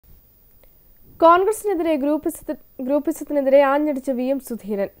കോൺഗ്രസിനെതിരെ ഗ്രൂപ്പിസത്തിനെതിരെ ആഞ്ഞടിച്ച VM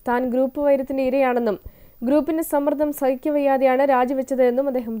Sudheeran താൻ group വൈരത്തിന്റെ ഇരയാണെന്നും ഗ്രൂപ്പിന്റെ സമ്മർദ്ദം സഹിക്കവയ്യാതെയാണ് രാജിവെച്ചത് എന്നും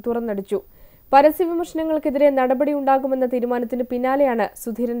അദ്ദേഹം തുറന്നടിച്ചു. പരസ്യ വിമർശനങ്ങൾക്കെതിരെ നടപടിയുണ്ടാകുമെന്ന തീരുമാനത്തിന് പിന്നാലെയാണ്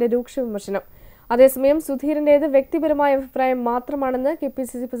സുധീരന്റെ രൂക്ഷ വിമർശനം. അതേസമയം സുധീരന്റേത് വ്യക്തിപരമായ അഭിപ്രായം മാത്രമാണെന്ന്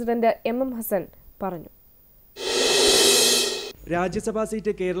KPCC പ്രസിഡന്റ് MM ഹസൻ പറഞ്ഞു. രാജ്യസഭാ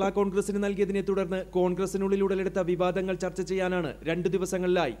സീറ്റ് കേരള കോൺഗ്രസിന് നൽകിയതിനെ തുടർന്ന് കോൺഗ്രസിനുള്ളിൽ ഉടലെടുത്ത വിവാദങ്ങൾ ചർച്ച ചെയ്യാനാണ് 2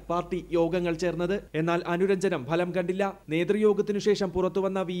 ദിവസങ്ങളിലായി പാർട്ടി യോഗങ്ങൾ ചേർന്നത്. എന്നാൽ അനുരഞ്ജനം ഫലം കണ്ടില്ല. നേതൃയോഗത്തിനു ശേഷം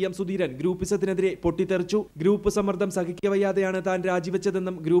പുറത്തുവന്ന VM സുധീരൻ ഗ്രൂപ്പിസത്തിനെതിരെ പൊട്ടിത്തെറിച്ചു. ഗ്രൂപ്പ് സമ്മർദ്ദം സഹിക്കവയ്യാതെയാണ് താൻ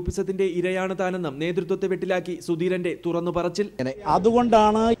രാജിവെച്ചതെന്നും ഗ്രൂപ്പിസത്തിന്റെ ഇരയാണ് താനെന്നും നേതൃത്വത്തെ വെട്ടിലാക്കി സുധീരന്റെ തുറന്നു പറച്ചിൽ.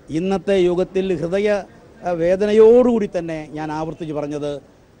 അതുകൊണ്ടാണ് ഇന്നത്തെ യോഗത്തിൽ ഹൃദയ വേദനയോടുകൂടി തന്നെ ഞാൻ ആവർത്തിച്ച് പറഞ്ഞത്,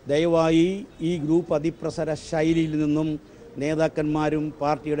 ദയവായി ഈ ഗ്രൂപ്പ് അതിപ്രസര ശൈലിയിൽ നിന്നും നേതാക്കന്മാരും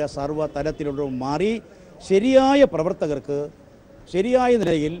പാർട്ടിയുടെ സർവ്വതലത്തിലുള്ളവരും മാറി ശരിയായ പ്രവർത്തകർക്ക് ശരിയായ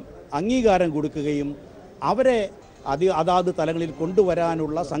നിലയിൽ അംഗീകാരം കൊടുക്കുകയും അവരെ അതാത് തലങ്ങളിൽ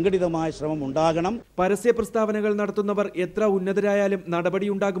കൊണ്ടുവരാനുള്ള സംഘടിതമായ ശ്രമം ഉണ്ടാകണം. പരസ്യ പ്രസ്താവനകൾ നടത്തുന്നവർ എത്ര ഉന്നതരായാലും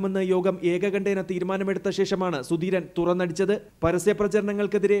നടപടിയുണ്ടാകുമെന്ന് യോഗം ഏകകണ്ഠേന തീരുമാനമെടുത്ത ശേഷമാണ് സുധീരൻ തുറന്നടിച്ചത്. പരസ്യ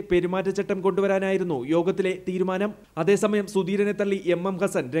പ്രചരണങ്ങൾക്കെതിരെ പെരുമാറ്റച്ചട്ടം കൊണ്ടുവരാനായിരുന്നു യോഗത്തിലെ തീരുമാനം. അതേസമയം സുധീരനെ തള്ളി MM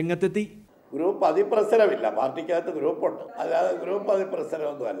ഹസൻ രംഗത്തെത്തി. ഗ്രൂപ്പ് അതിപ്രസരമില്ല, പാർട്ടിക്കകത്ത് ഗ്രൂപ്പുണ്ട്, അല്ലാതെ ഗ്രൂപ്പ്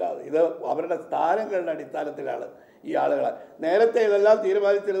അതിപ്രസരമൊന്നും അല്ലാതെ ഇത് അവരുടെ സ്ഥാനങ്ങളുടെ അടിസ്ഥാനത്തിലാണ് ഈ ആളുകൾ. നേരത്തെ ഇതെല്ലാം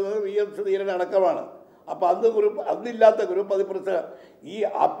തീരുമാനിച്ചിരുന്നത് VM സുധീരൻ അടക്കമാണ്. അപ്പോൾ അന്നില്ലാത്ത ഗ്രൂപ്പ് അതിപ്രസരം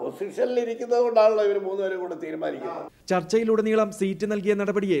ആ പൊസിഷനിൽ ഇരിക്കുന്നത് കൊണ്ടാണല്ലോ ഇവർ 3 പേരും കൂടെ തീരുമാനിക്കുന്നത്. ചർച്ചയിലുടനീളം സീറ്റ് നൽകിയ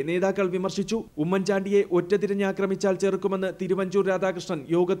നടപടിയെ നേതാക്കൾ വിമർശിച്ചു. ഉമ്മൻചാണ്ടിയെ ഒറ്റതിരിഞ്ഞ് ആക്രമിച്ചാൽ ചെറുക്കുമെന്ന് തിരുവഞ്ചൂർ രാധാകൃഷ്ണൻ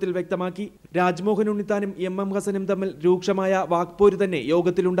യോഗത്തിൽ വ്യക്തമാക്കി. രാജ്മോഹൻ ഉണ്ണിത്താനും MM ഹസനും തമ്മിൽ രൂക്ഷമായ വാക്പോര് തന്നെ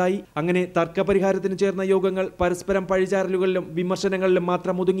യോഗത്തിലുണ്ടായി. അങ്ങനെ തർക്കപരിഹാരത്തിന് ചേർന്ന യോഗങ്ങൾ പരസ്പരം പഴിചാരലുകളിലും വിമർശനങ്ങളിലും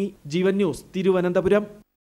മാത്രം ഒതുങ്ങി. ജീവൻ ന്യൂസ്, തിരുവനന്തപുരം.